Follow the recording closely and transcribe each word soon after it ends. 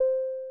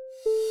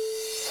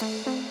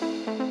Rise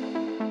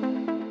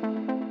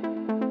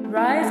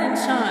and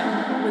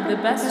shine with the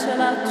best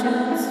chill-out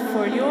tunes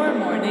for your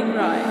morning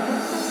ride.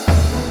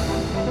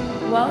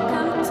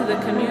 Welcome to the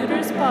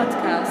Commuters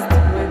podcast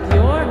with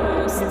your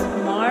host,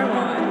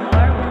 Marwan.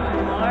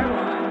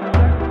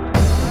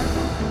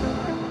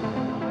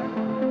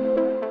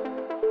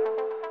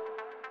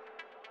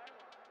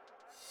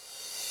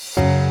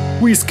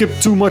 We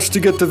skipped too much to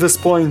get to this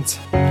point.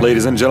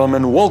 Ladies and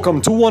gentlemen,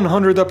 welcome to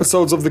 100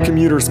 episodes of the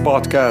Commuters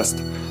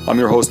podcast. I'm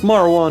your host,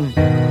 Marwan.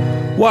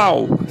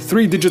 Wow,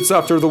 3 digits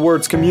after the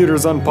words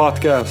commuters on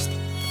podcast.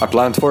 I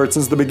planned for it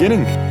since the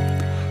beginning.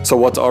 So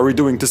what are we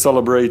doing to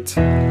celebrate?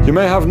 You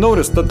may have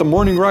noticed that the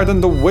morning ride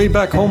and the way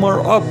back home are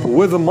up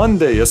with a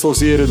Monday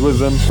associated with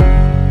them.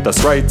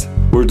 That's right,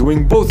 we're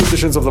doing both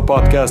editions of the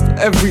podcast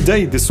every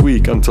day this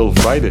week until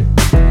Friday.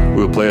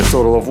 We'll play a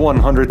total of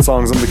 100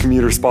 songs on the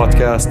Commuters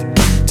podcast,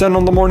 10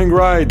 on the morning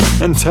ride,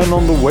 and 10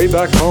 on the way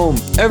back home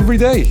every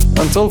day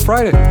until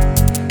Friday.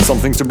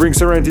 Something to bring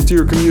serenity to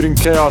your commuting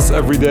chaos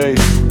every day.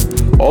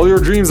 All your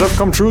dreams have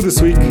come true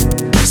this week,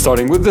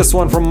 starting with this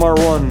one from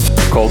Marwan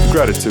called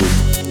Gratitude.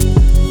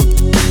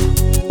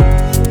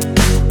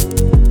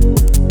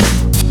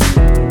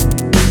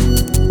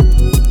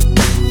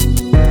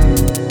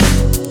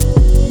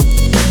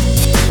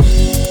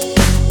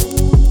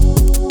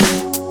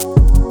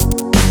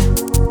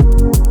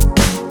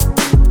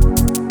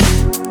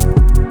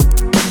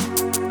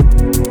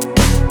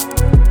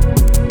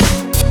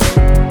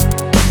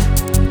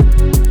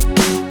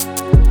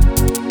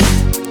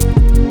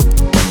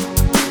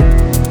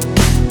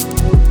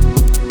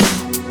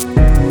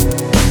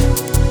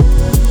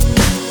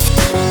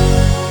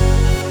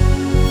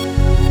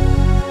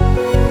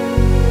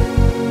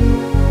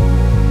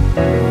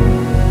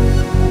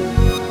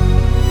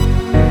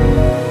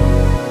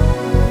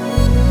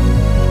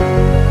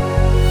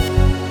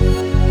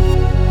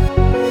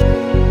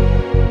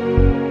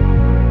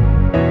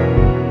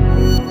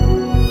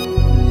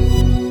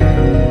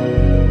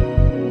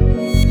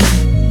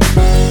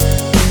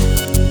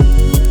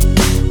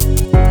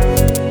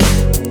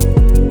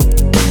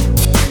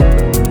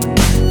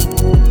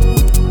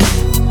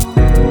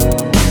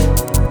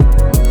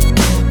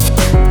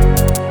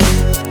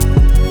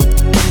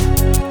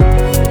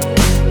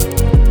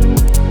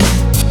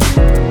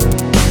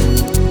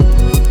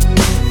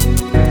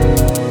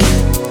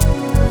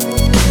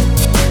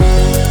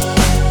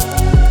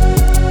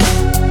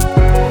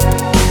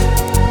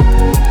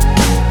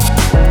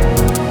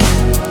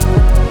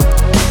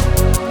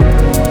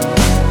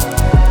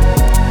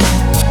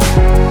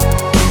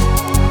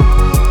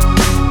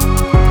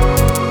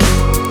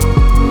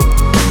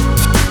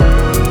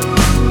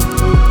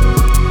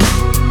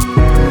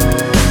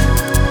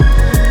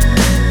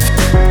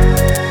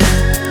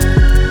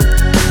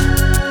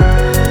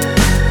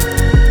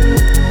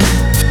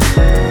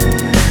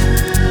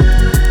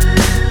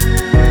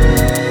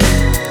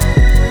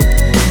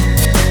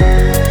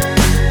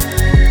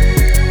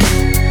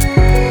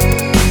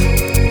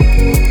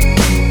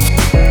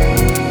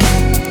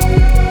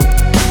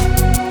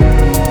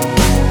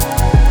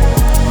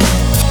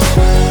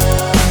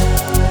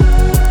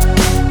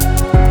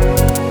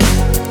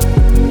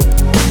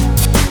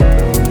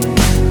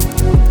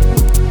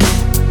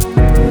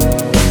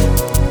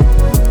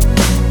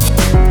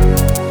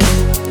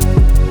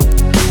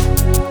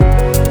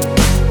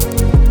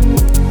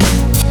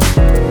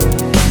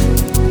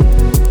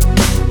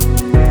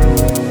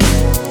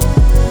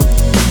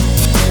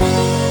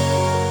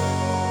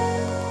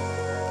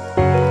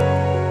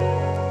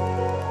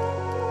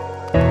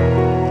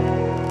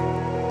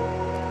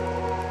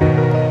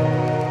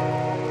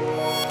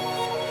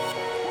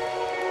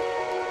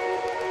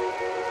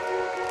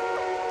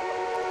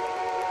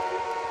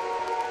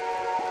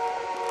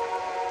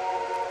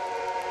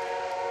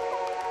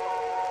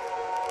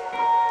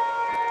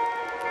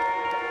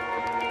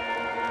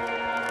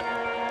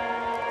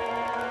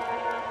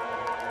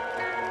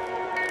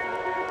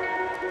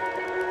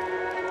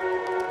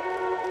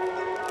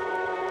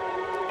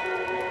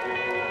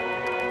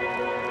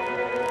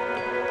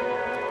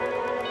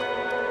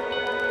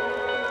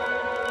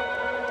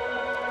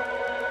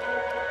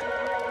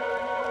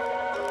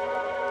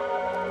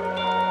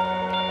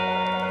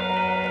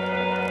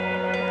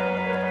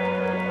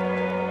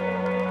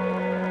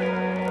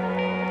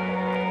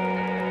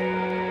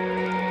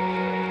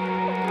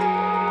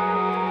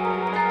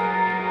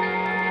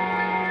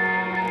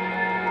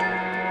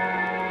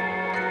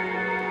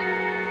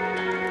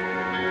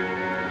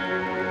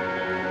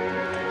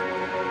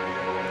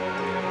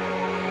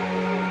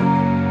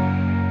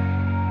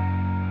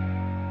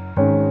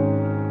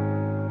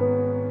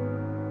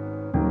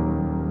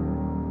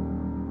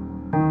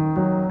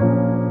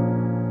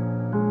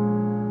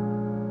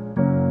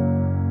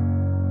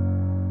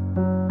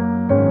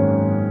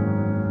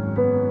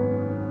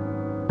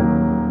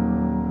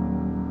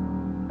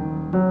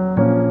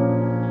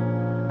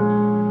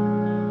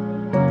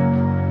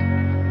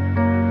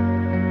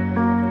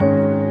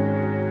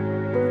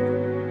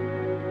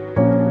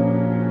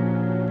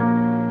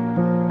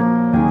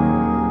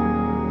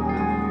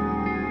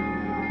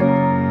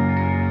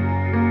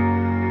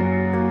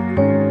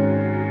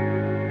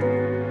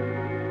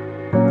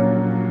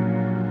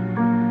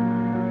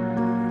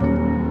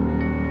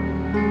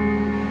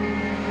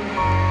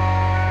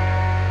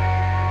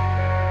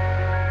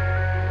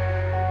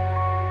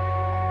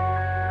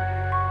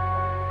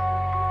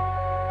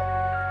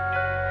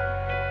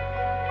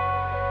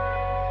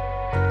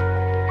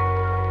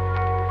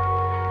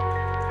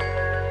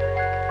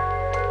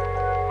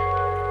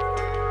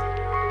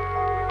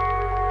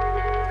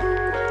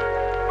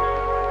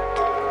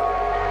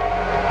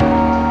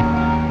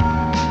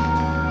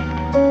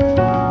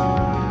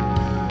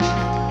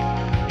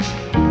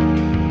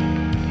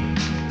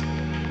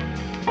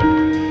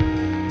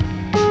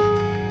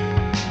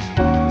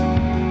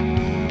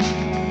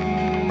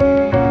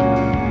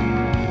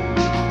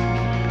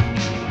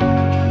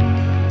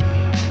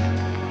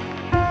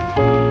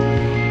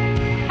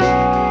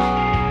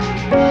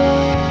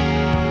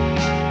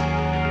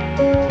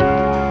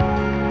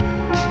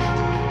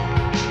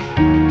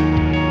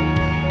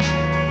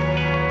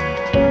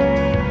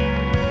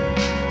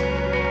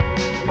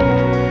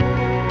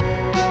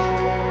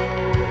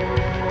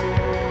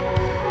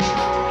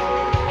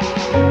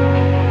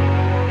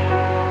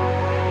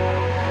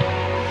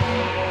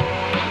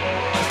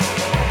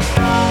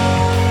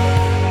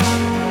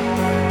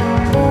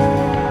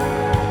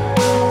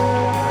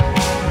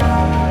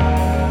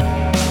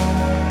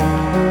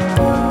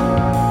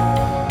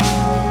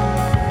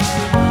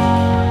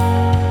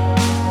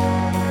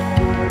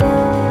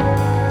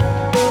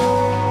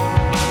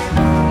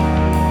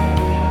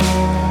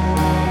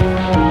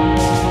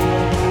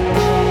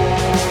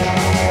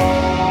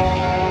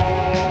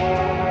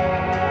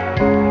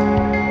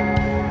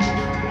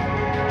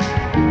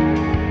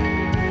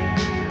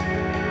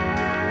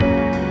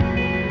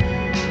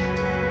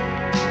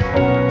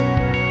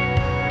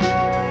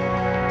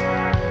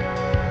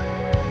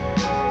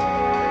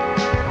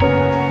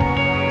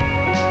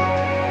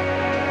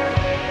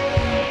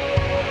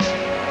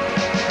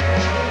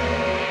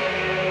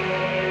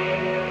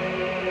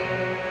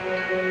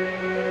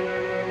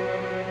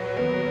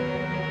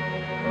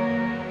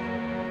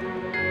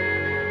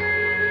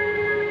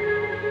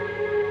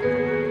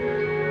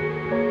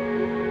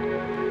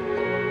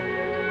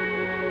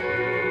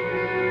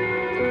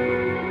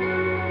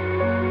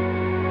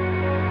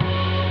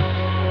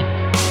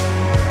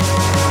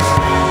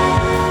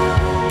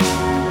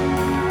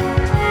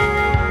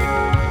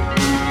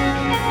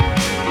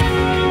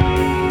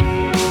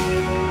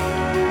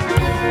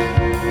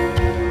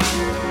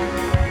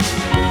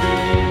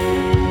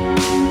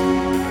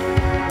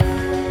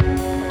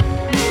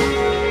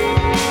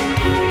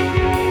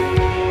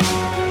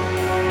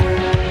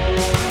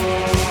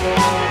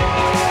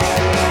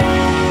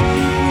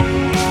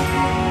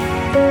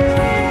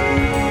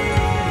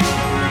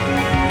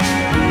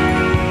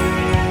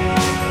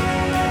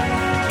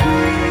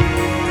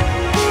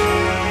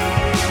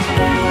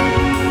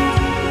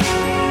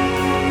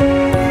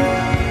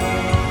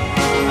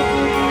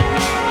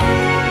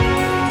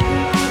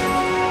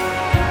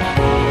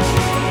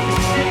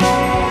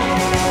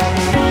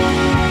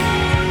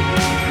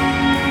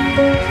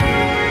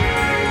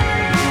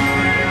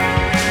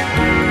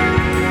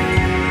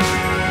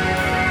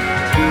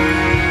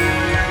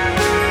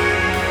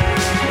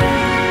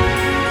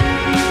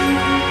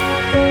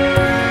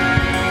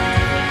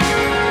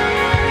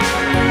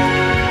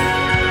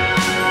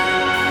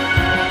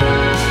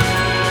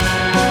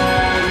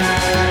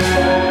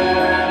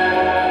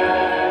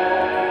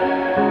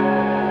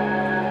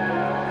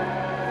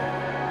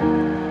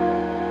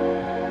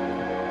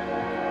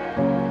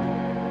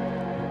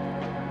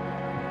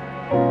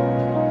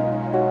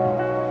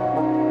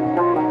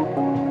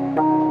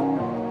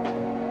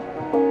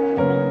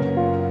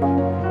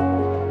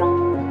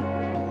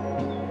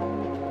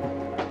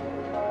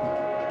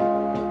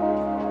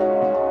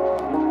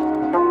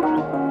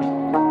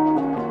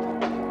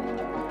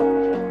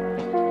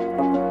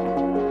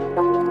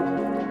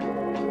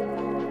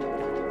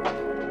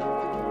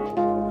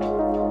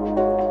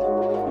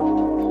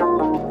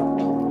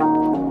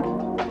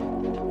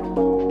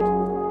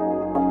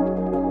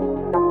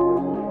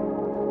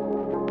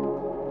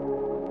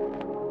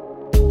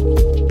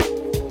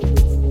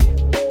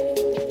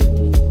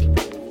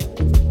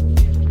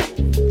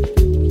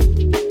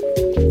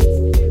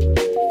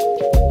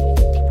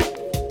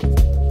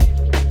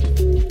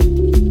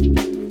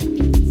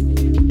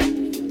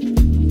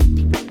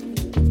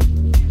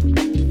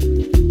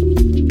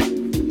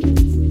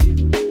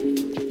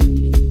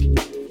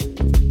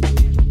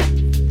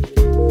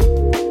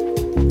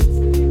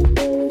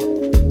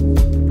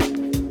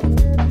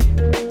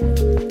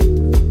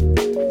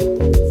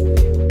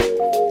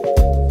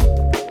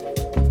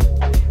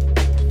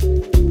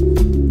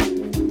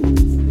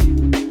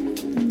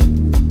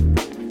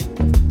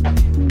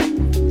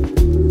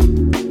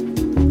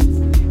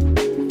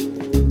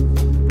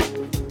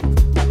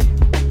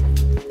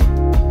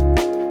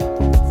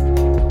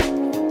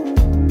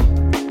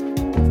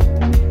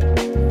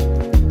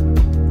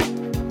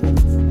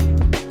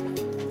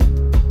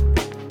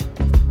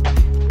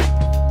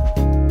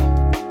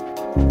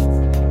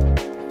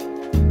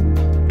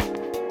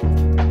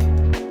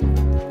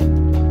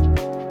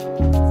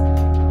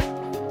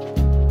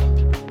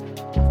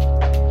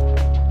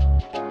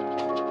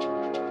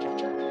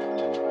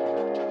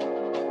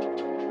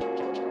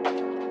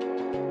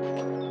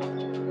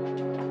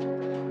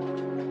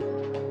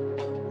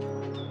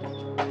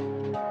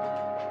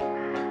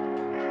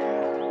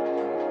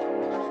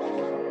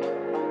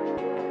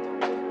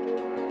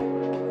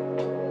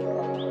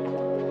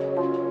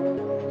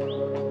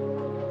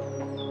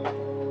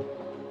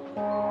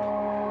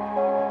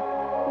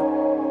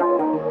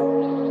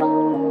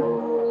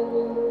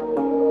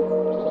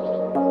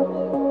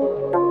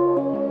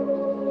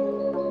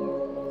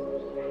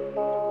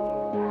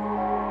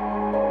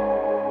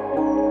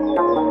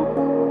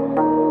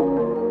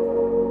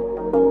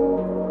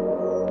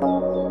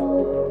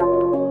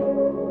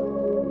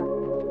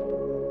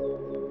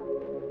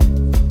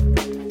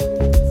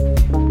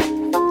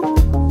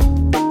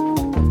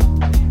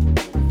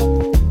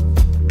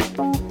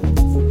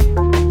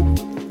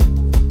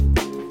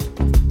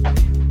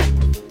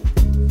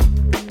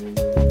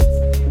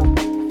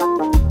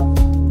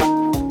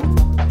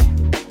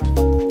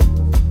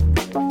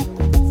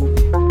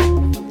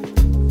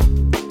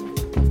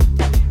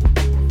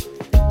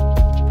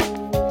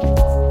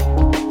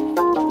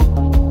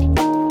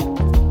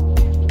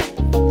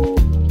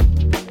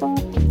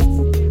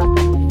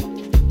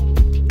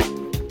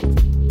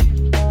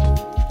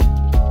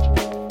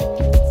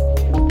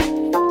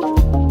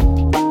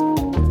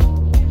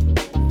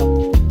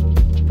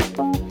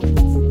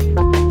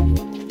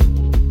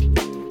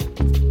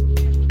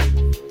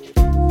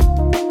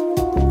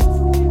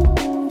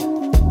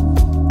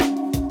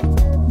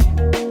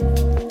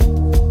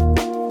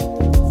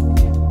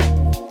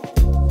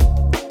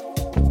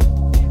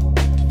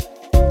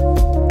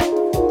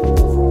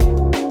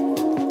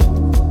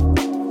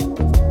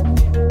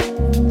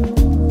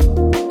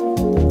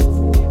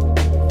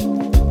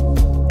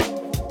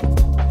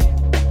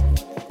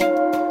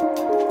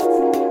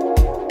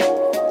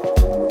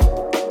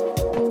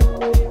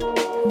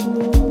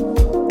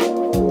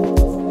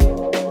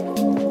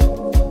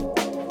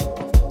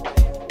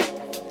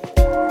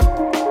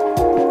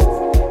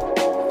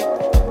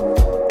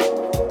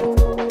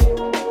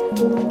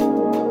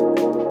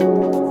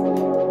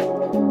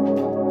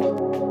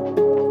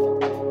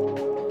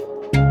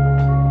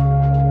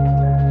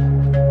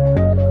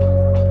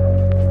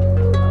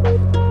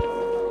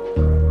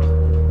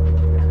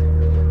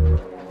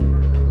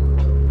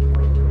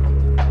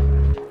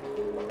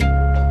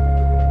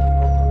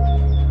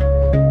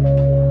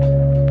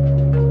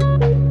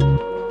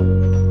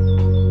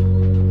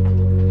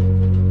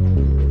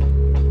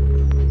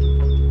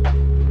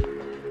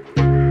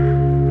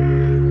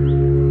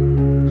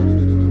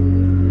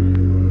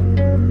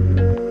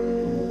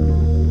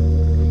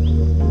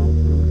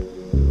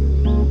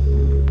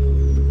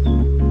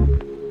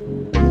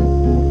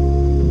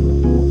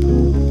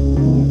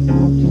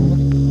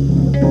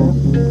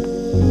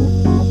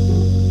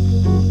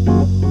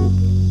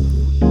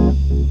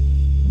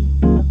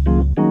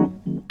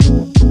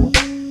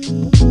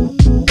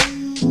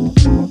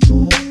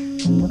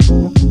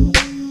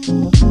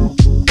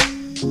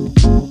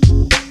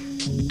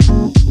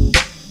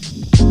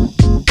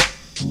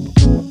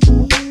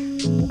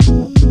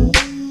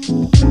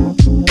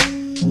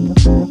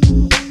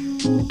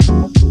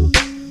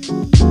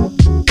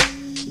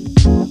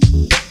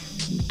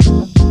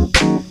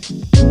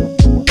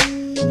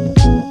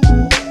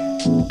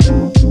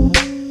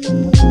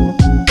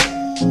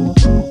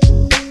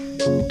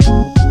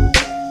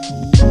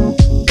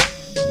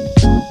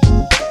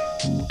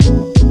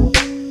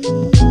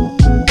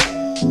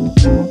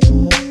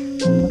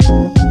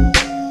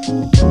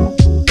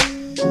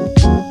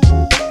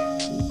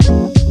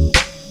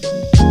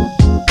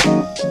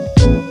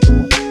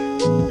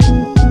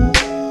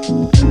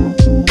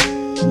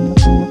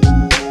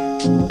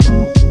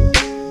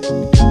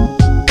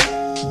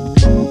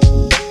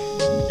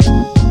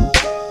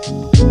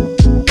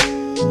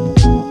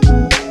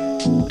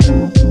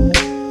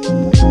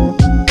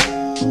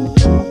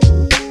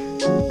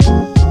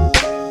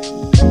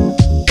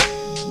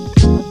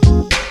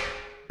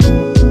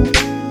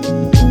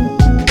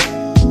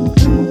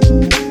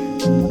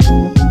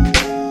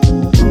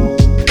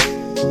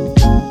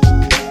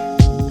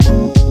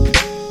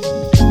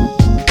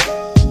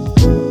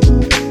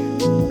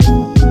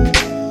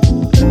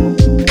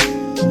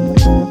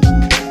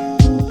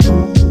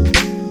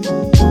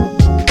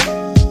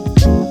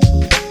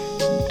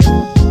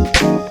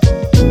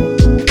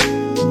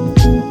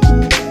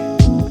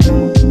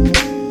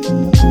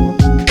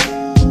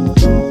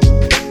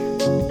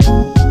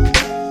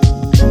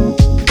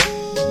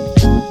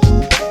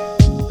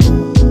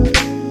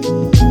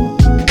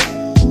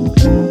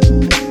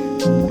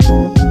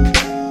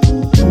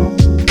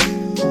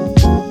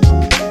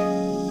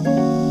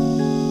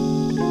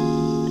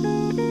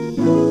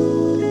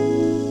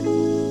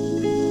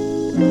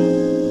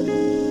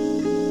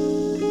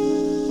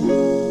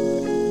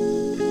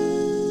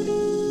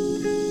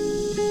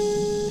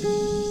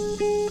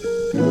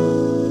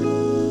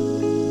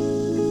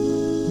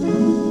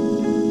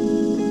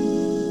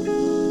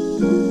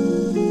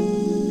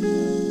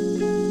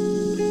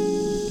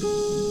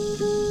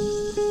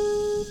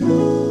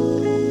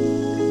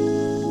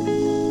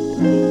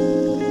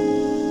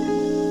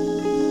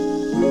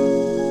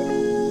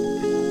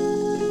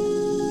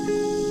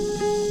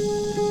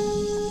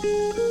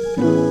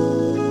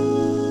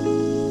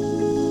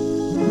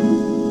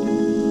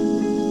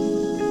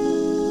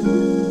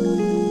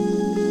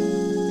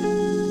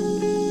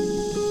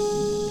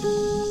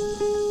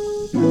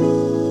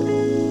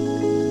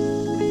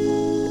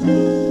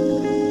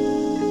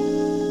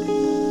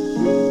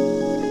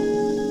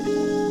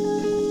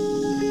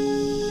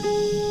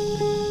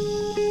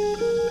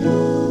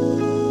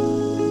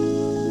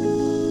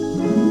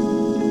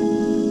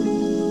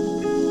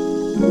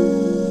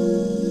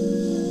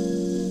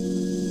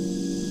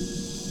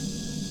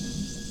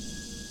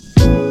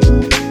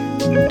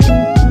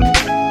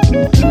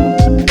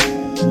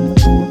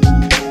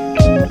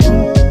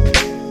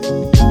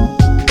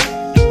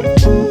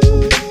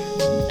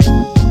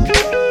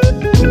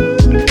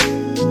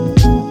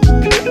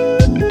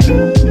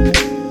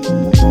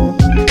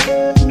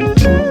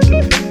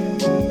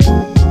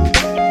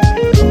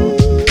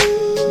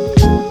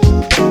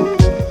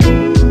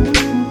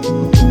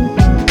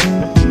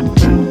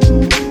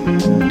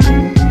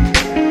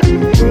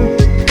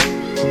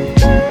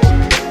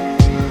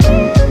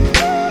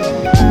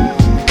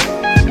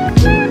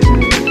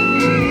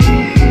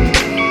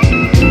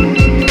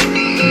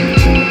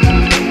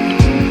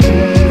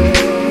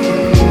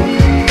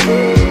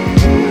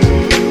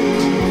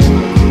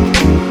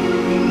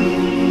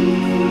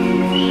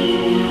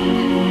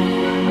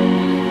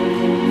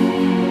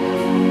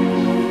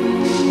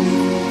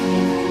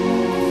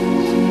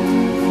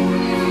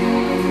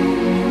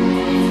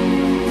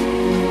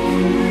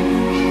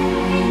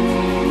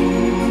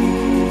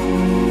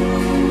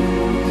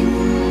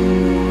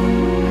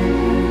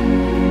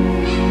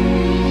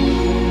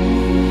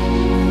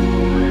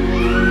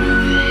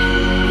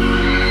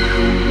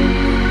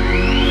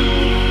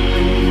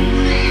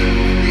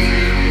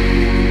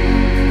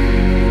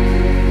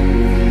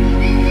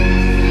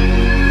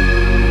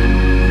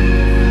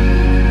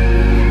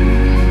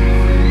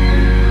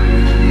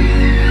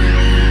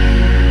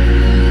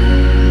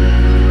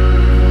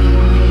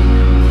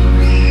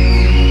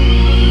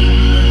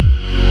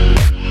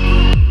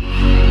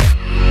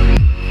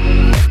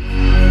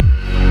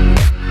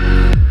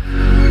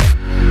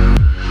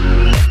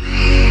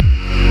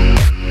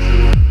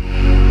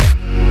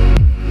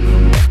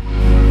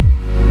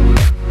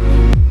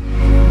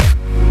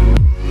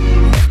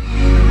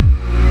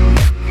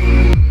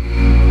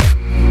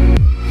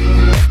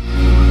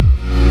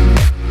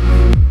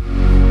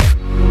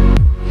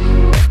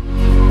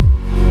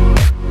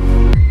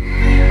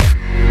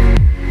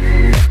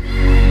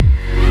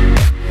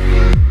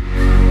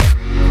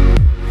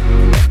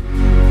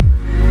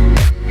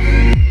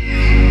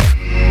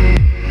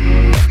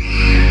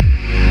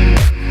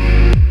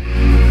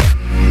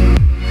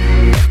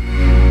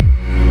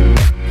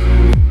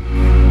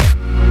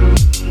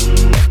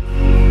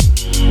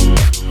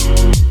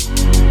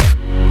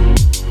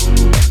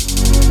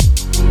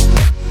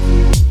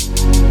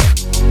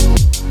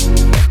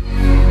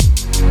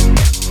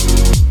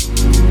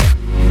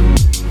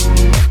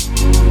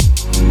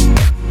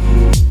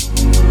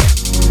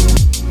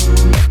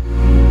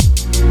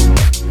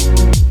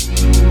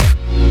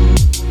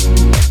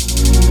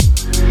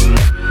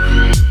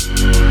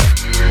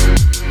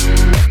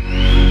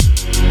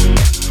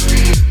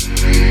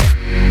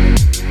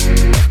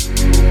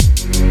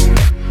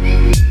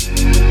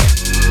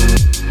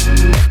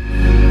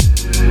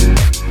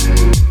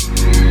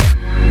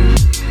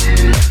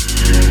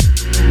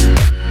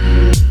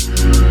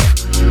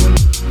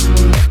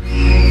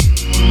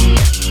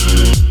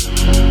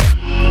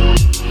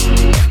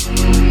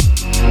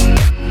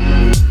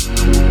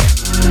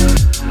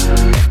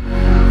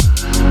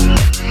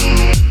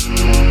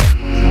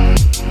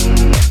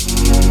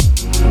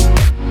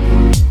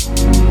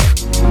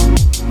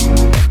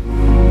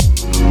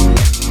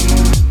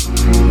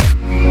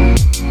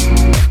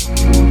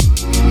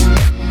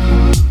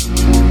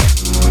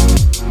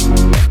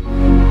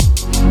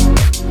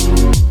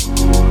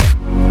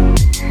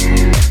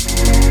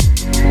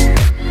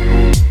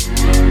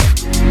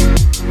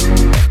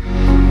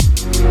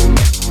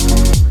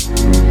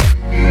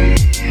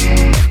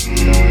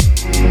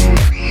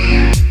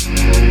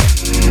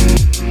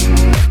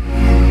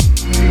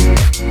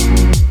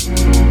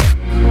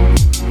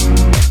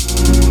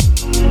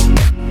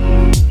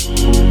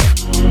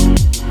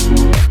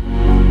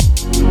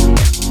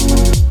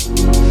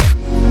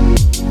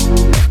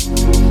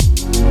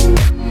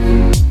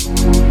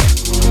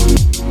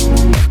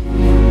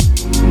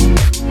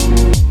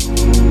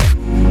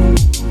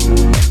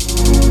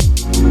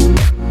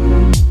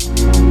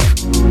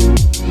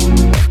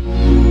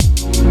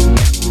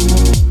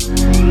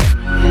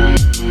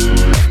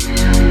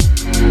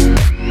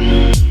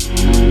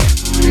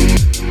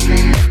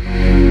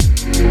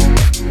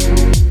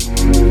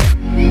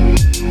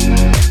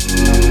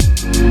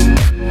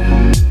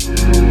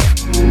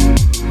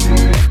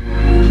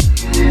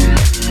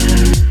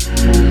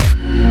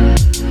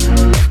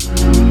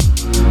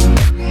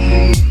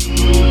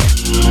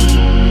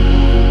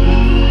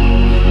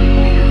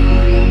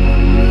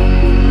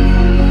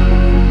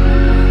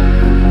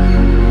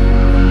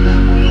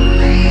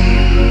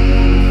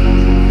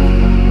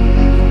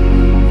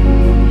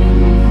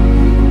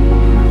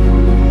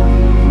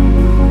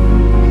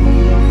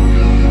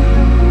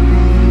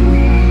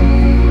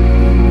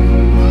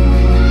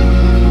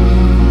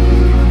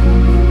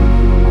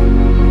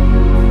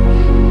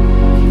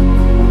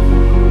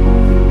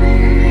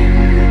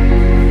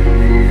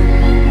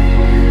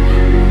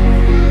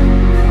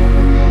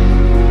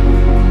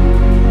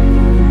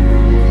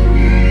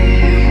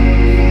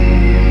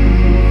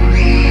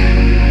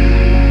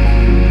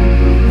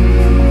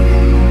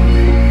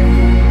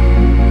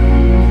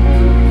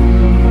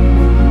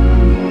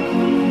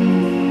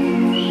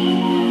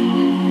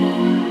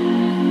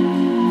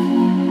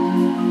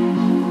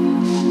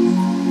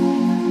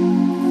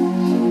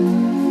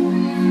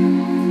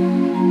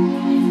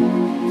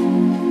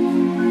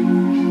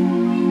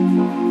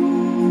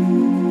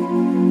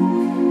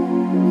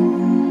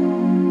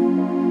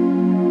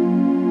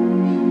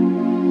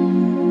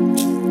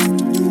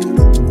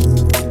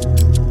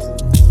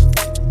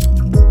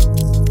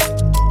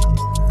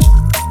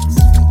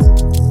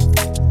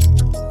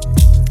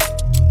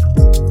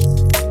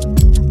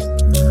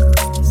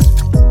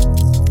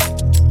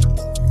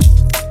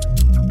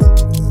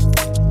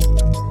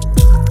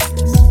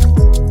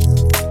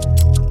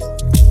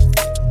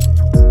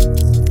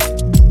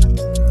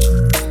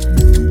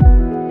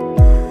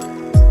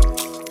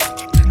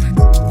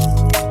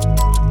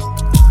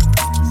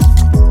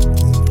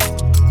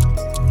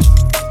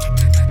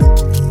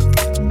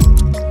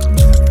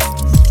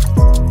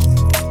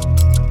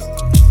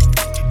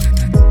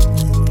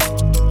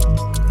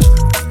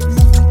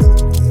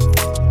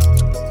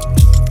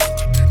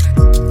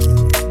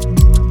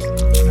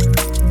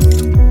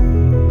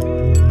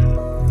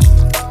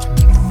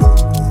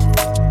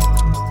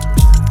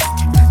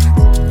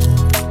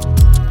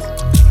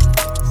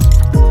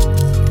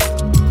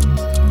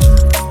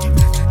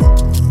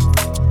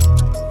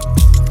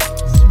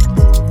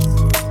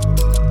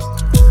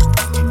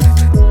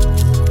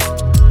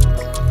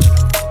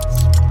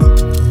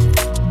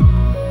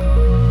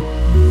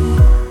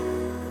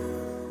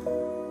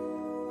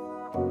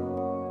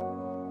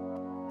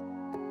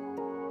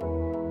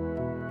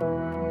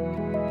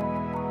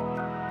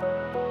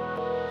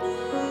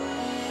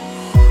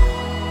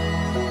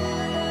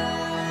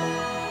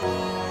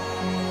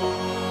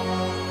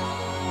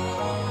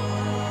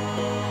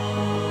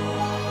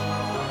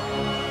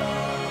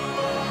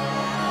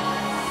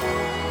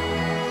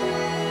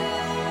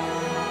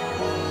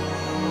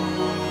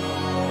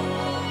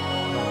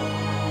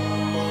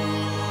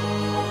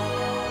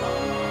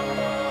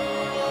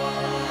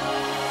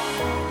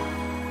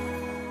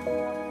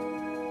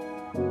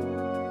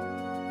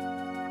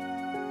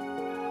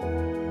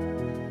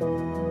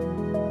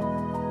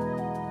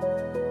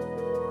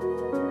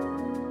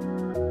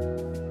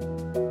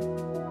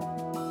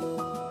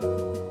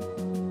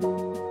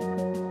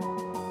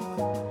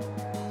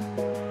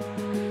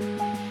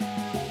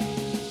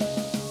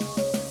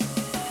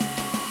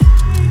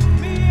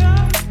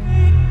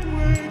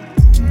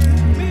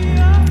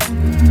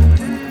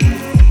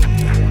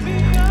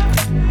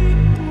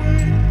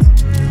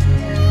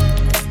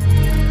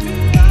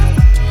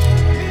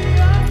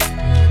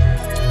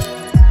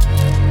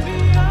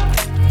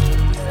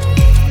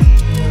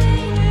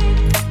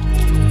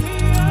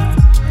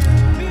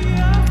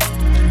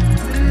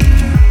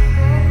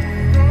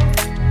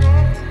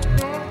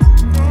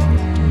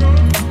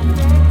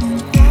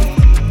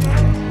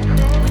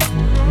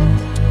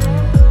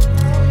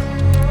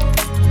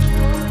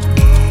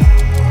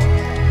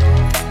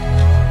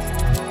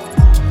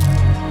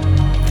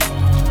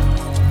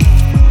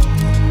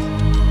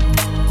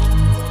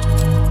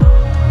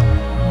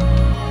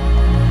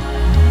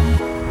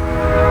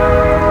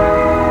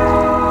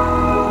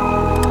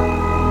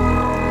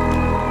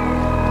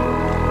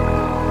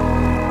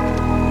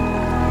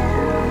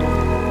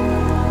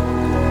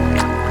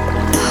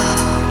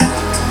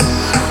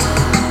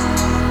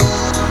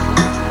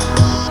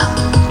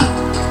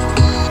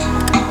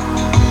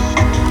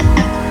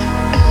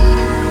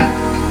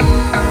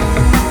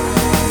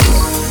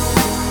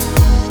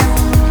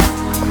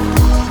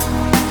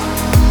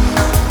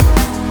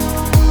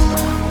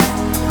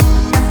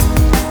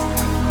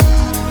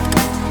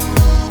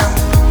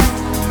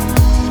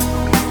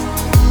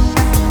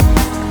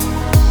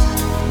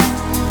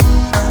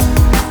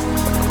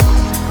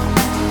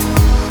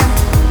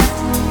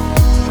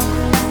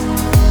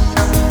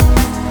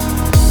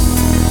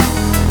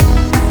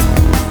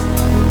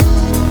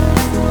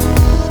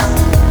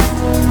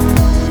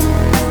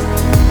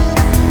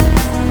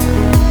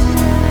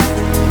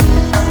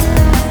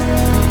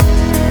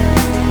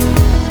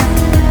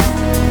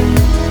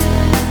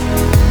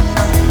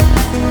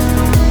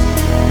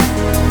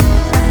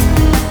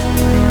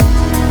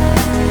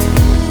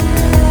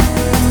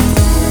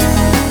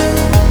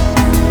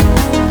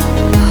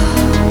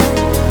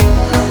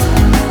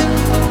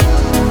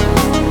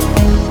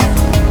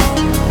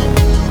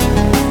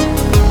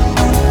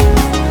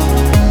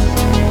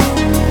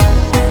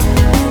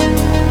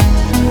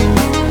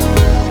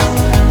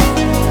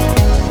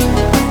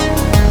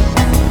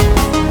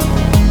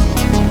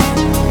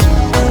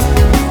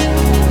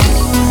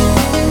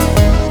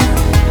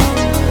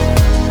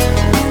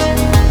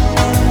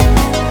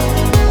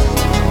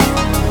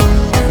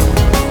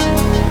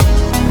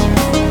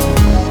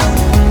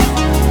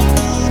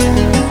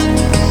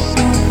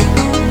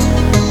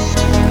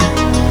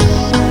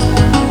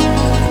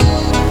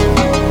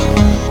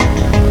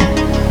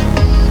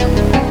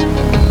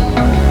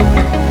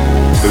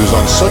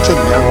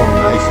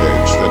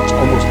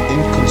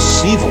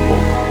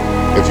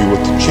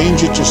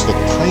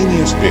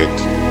 tiniest bit,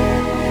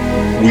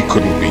 we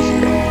couldn't be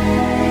here.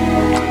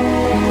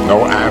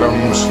 No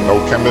atoms, no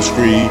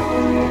chemistry,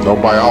 no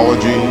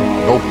biology,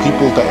 no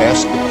people to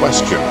ask the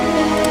question.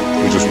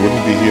 We just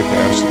wouldn't be here to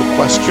ask the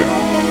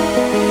question.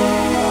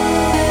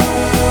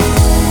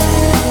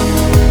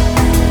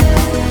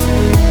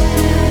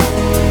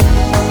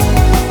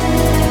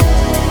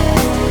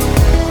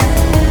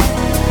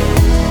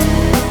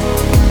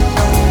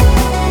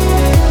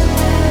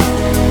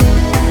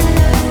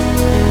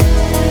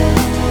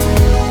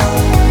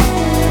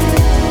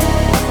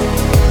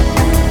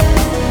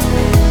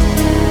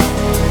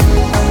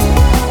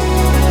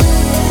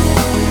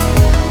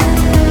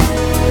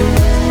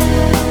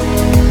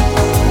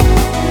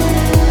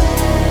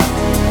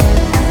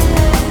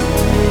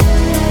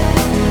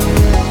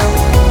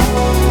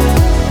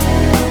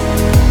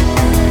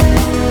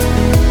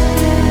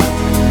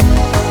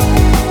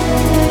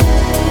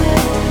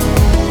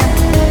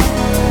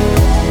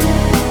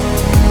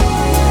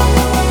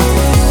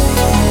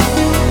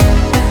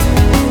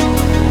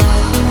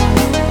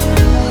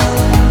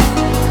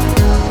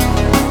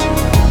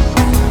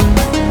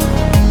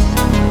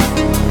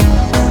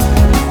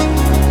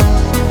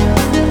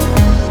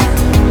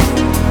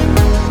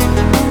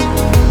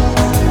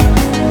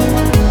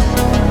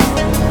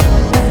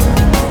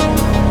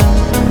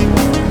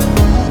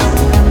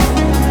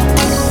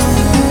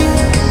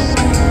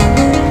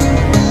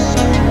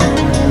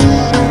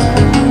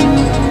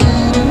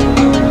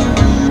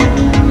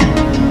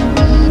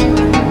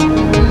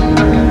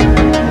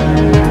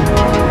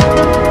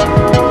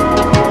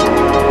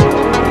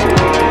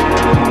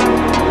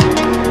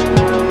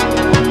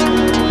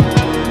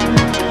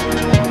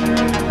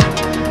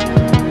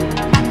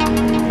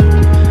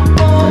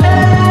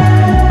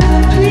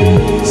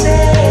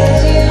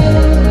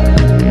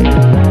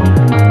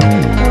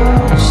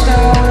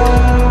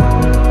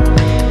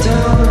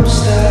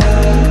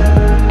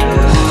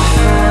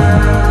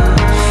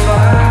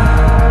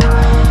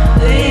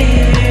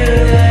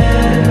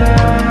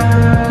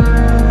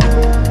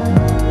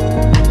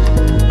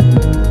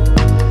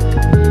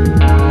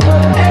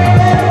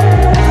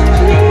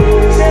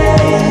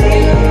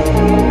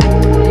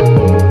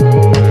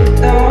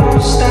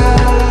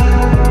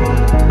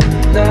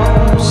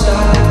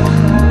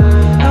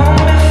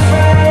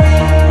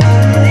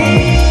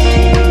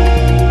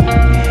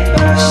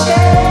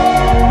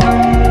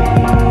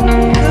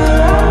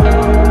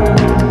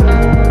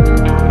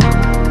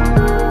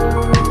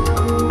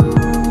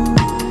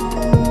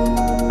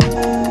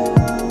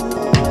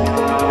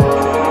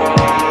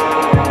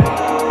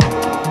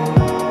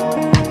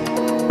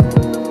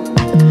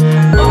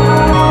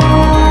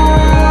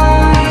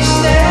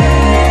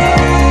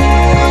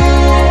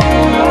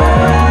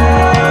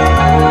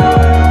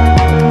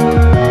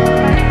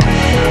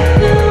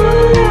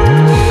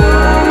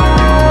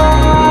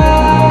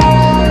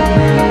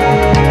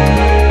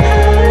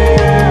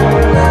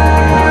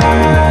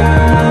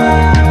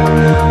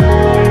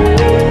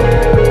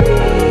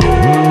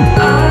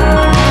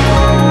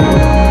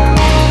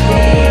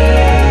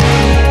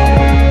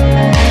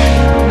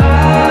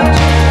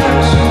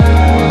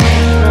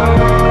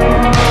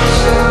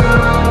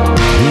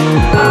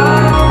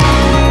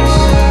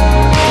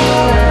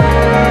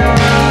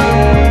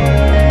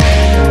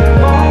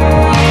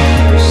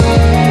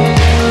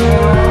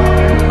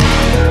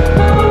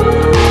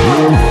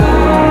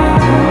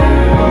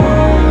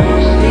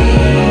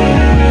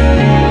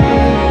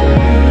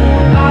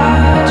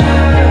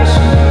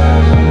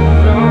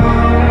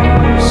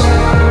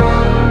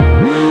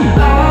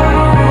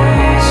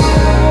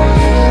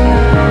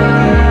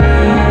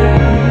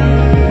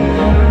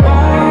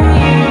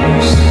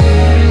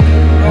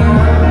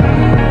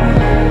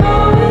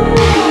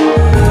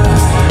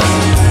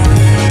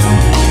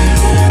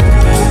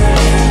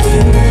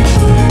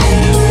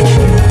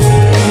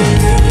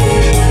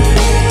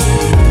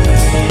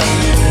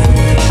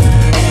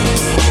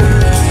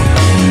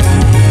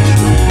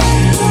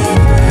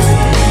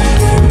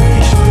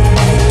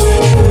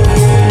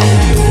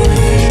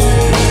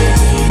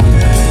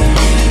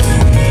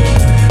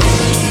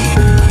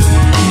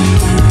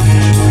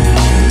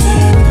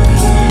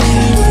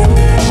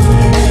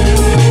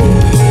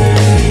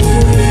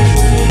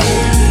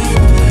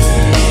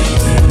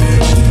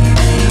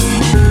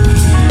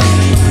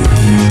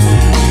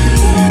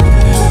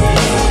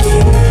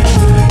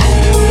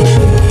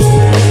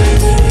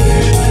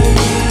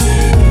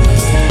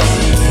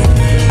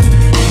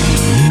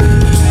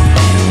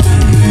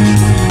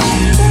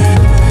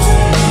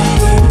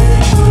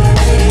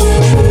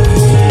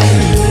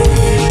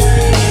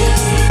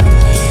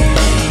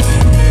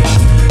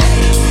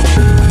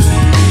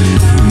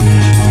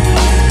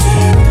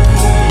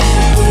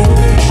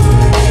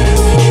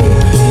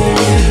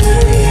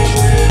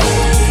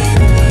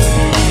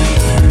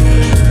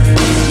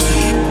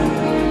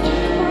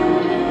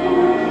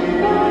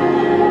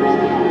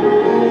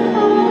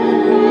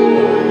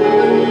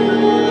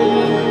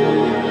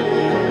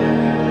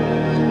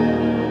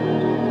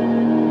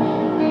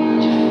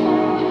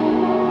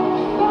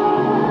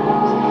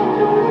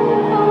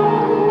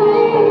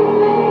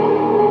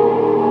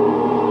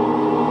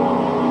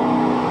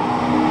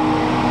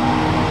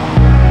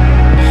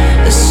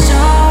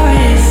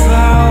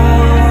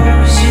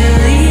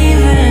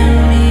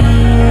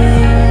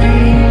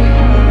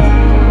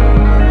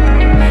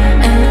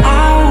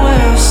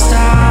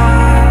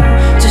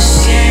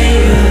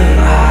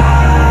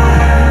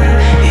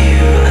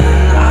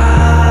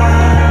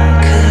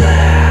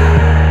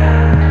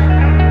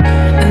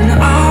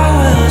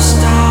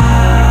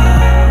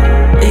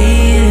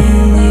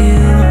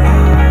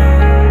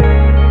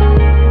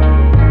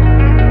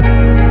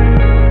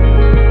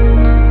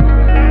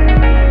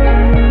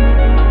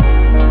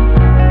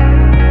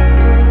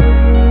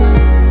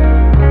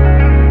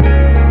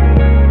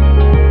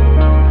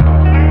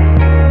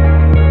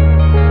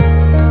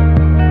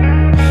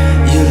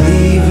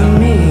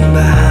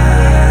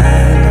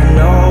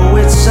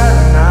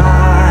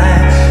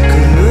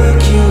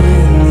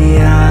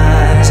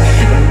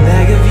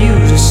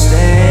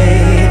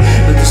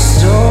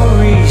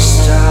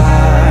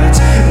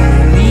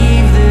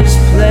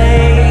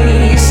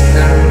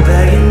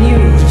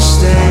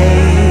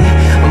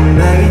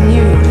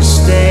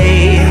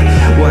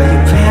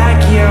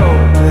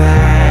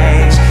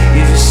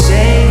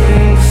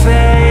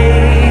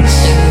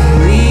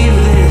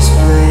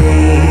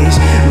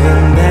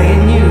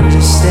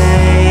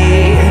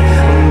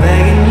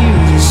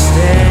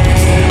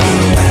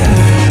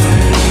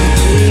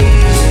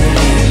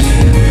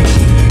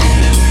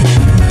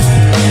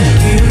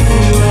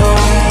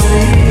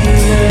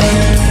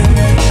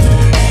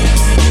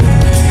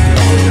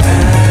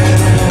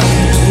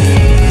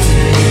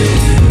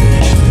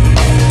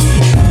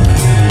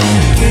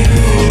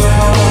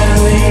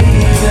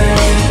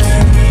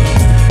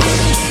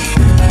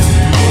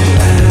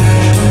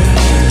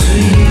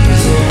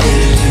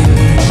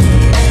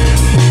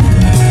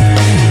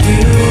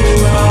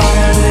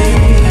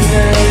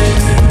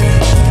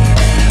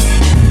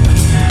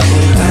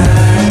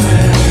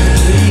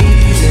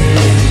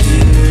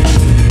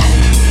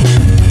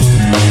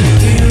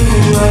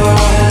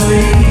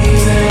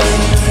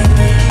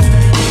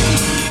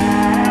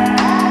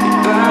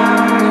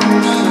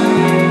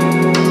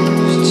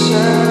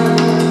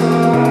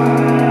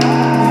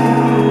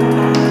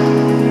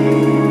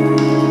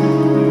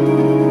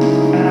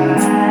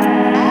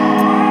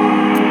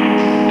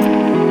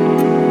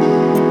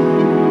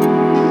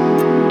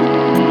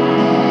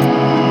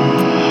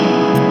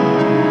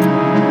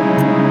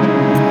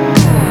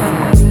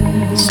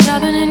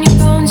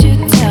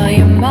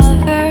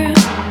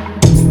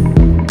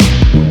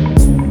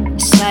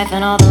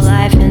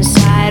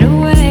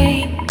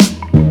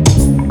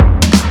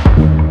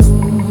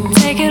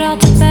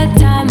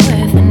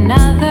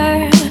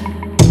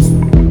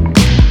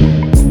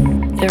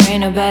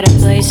 ain't a better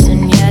place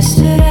than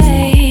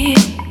yesterday.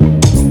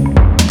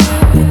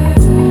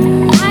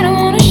 I don't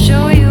wanna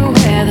show you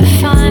where the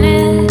fun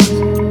is.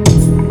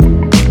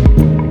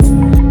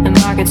 The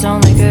market's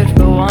only good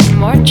for one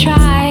more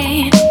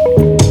try.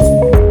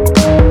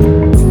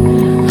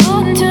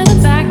 Holding to the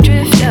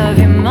backdrift of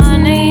your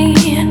money.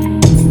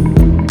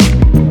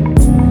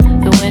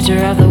 The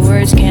winter of the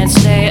words can't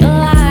stay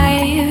alive.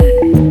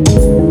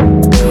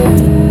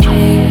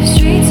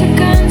 Streets of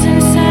guns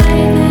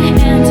inside the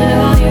hands of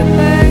all your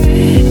birds.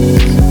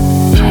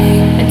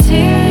 A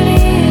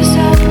tyranny is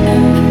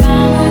often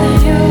more than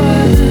your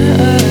words.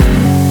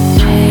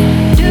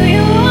 Do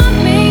you want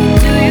me?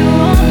 Do you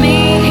want me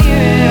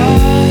here at all?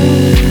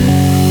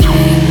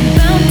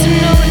 Bound to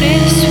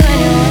notice when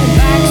your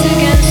back's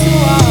against the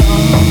wall.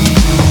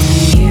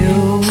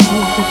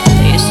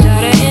 You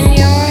stutter in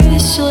your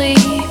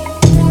sleep.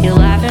 You're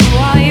laughing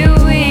while you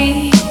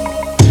weep.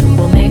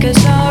 Will make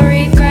us all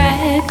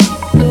regret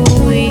the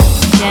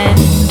weekend.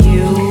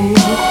 You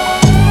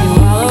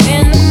wallow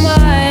in the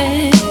mud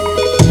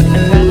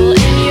and revel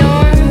in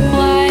your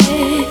blood.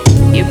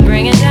 You're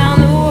bringing down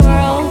the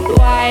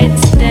worldwide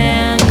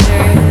standard.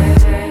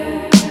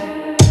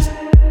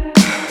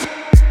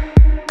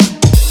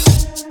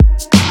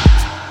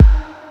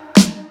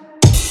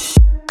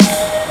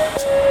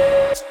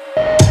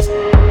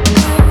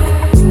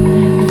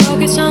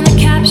 Focus on the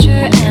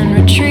capture and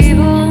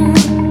retrieval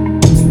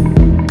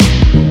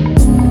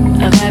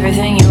of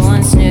everything you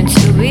once knew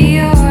to be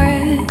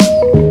yours.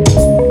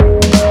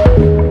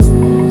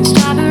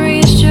 Stop and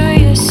reassure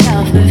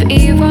yourself of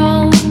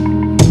evil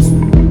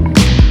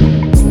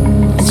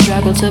and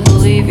struggle to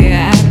believe you're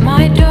at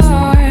my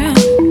door.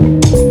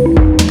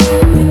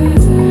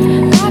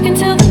 Rock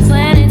until the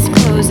planets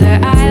close their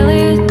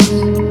eyelids.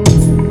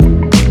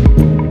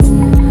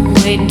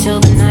 Wait until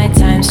the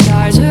nighttime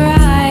stars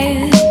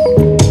arise.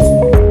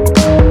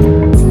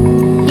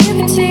 You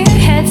can see your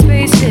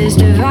headspace is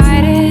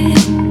divided.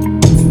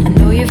 I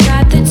know you've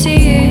got the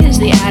tears.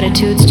 The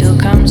attitude still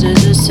comes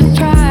as a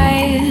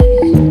surprise.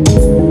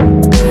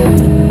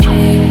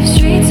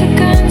 Streets of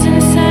guns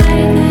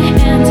inside the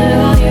hands of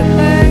all your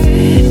birds.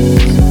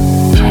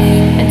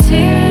 A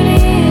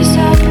tyranny is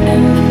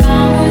often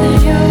more than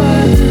your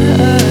words.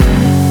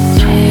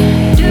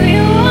 Do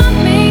you want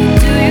me?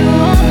 Do you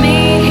want me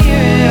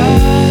here at all?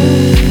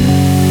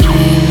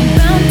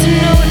 Bound to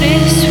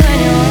notice when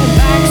your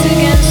back's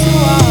against the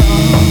wall.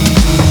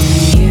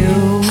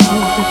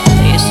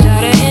 You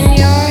stutter in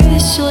your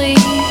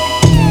sleep.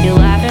 You're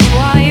laughing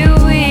while you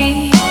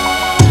weep.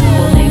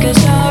 Will make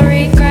us all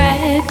regret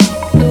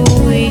the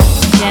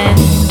weekend.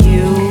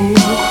 You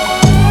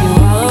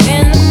wallow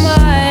in the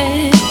mud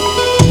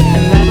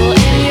and revel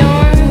in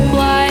your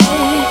blood.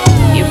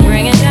 You're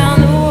bringing down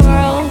the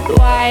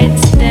worldwide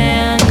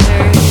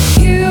standard.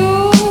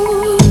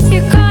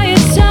 You call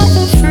yourself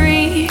a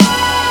freak. I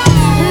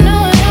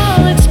know it all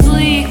looks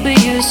bleak, but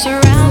you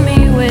surround me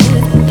with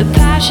the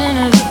passion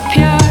of the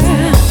pure.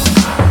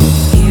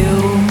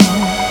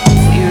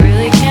 You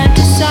really can't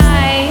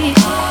decide.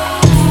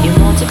 You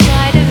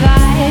multiply,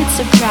 divide,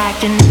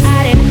 subtract, and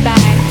add it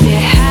back. You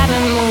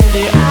haven't moved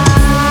it on.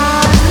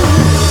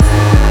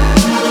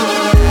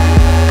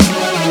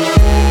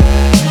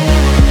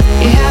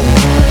 You haven't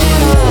moved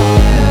it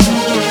on.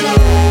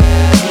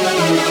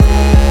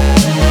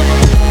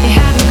 You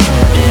haven't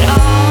moved it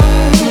on.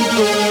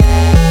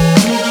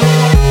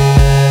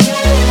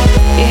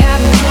 You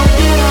haven't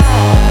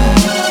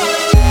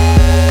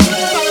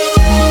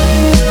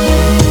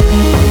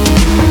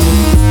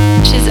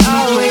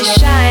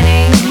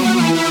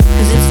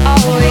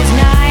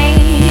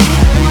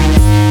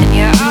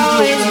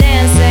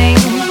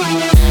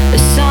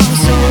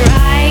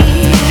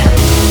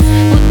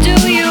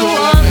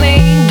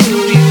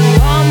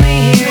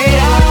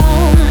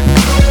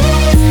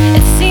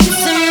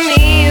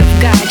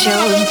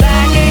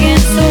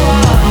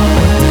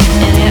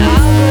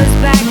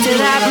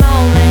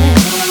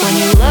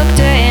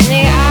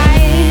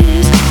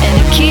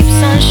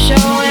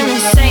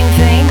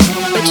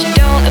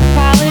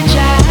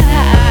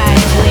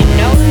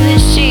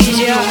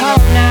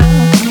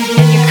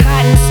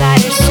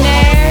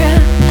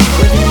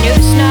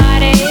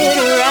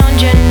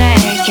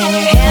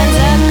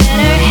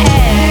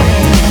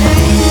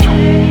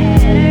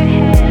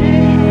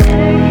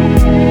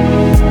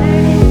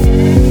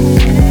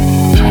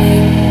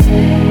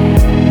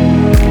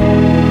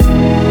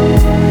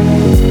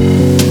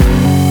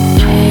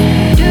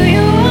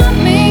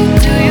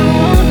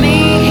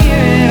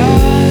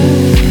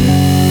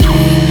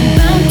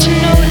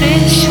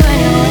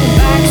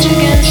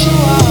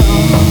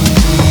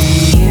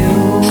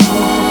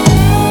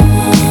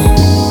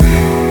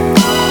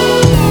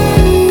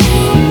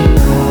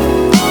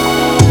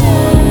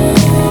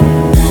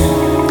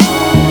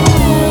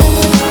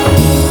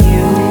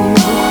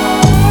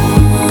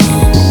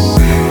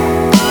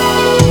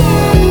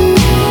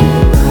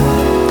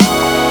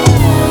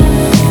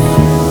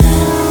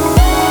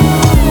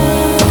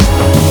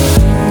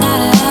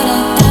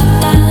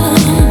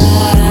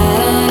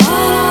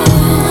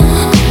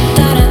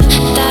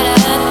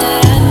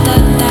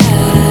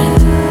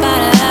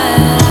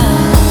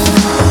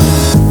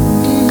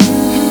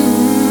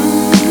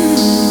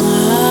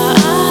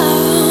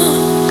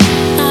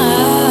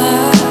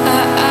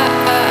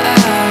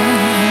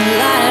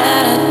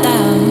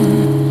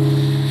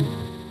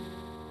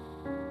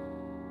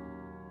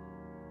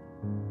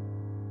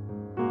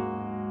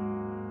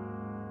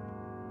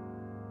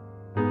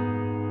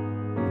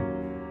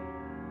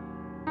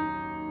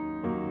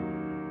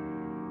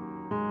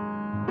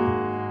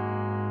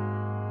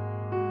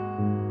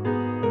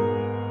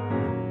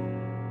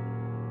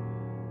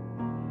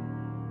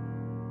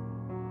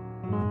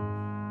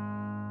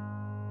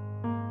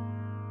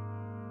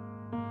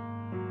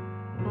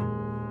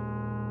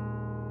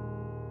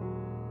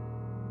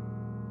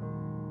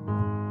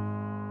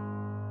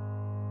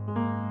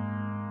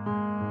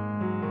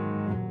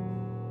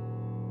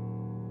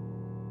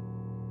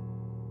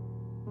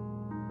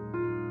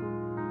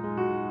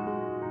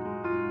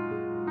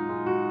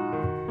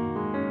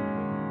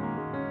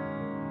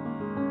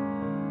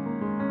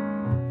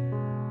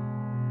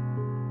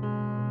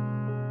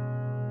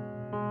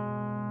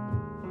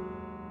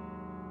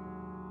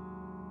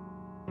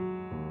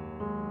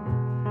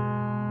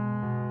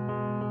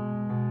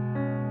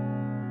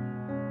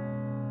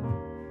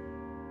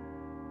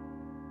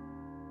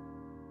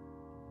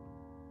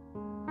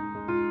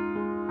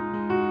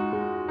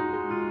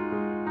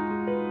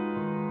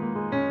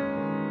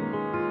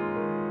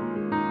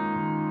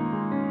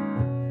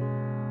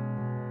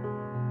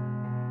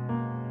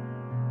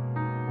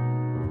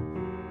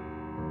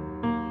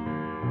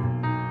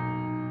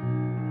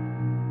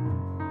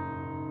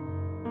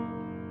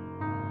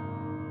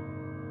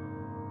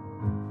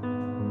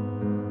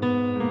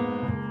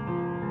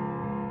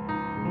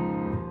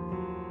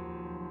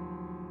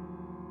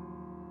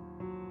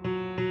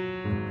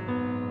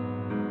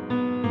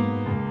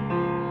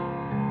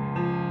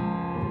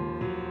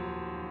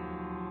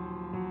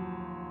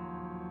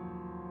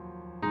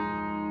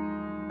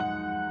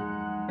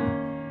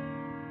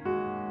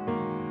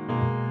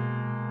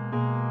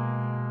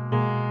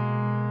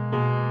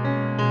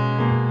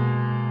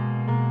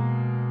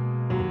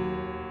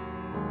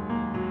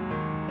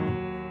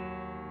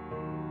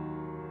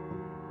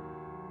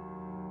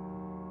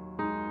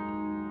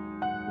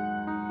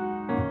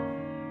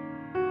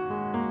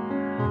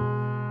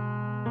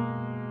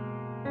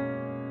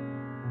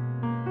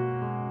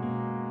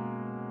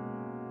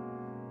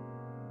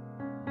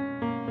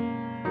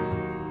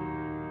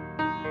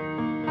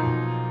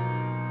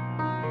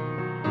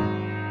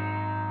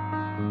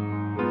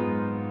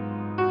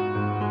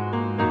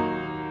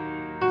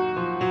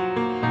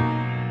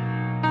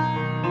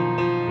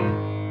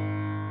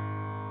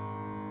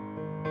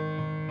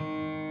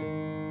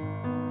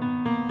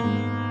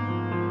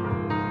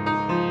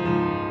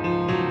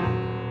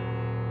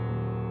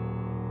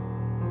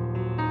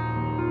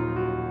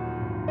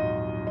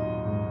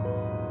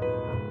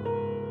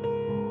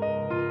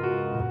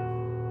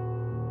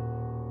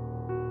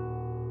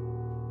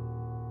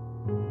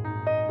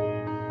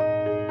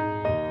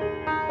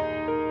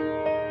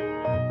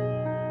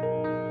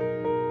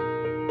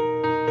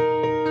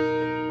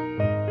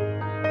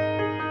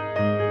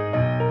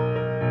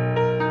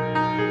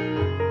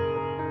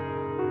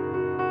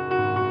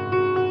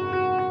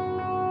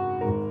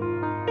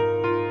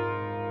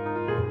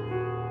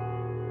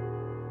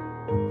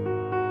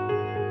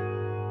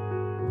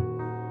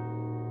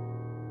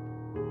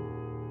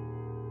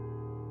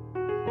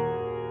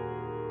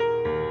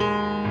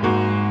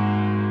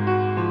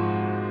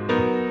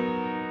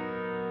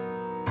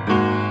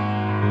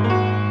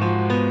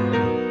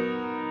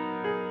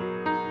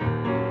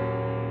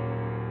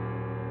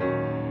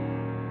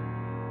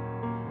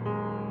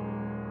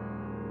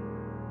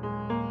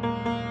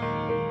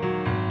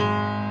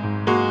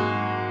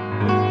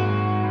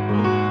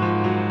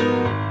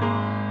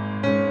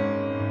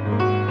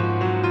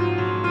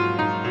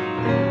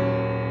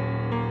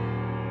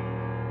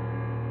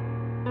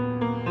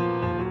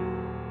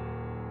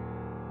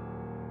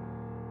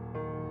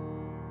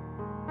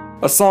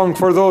A Song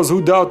for Those Who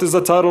Doubt is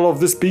the title of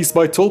this piece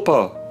by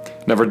Tulpa.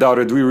 Never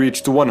doubted we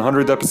reached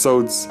 100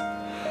 episodes.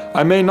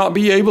 I may not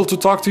be able to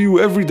talk to you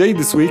every day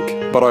this week,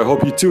 but I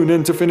hope you tune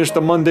in to finish the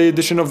Monday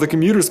edition of the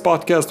Commuters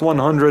Podcast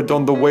 100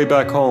 on the way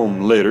back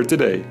home later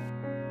today.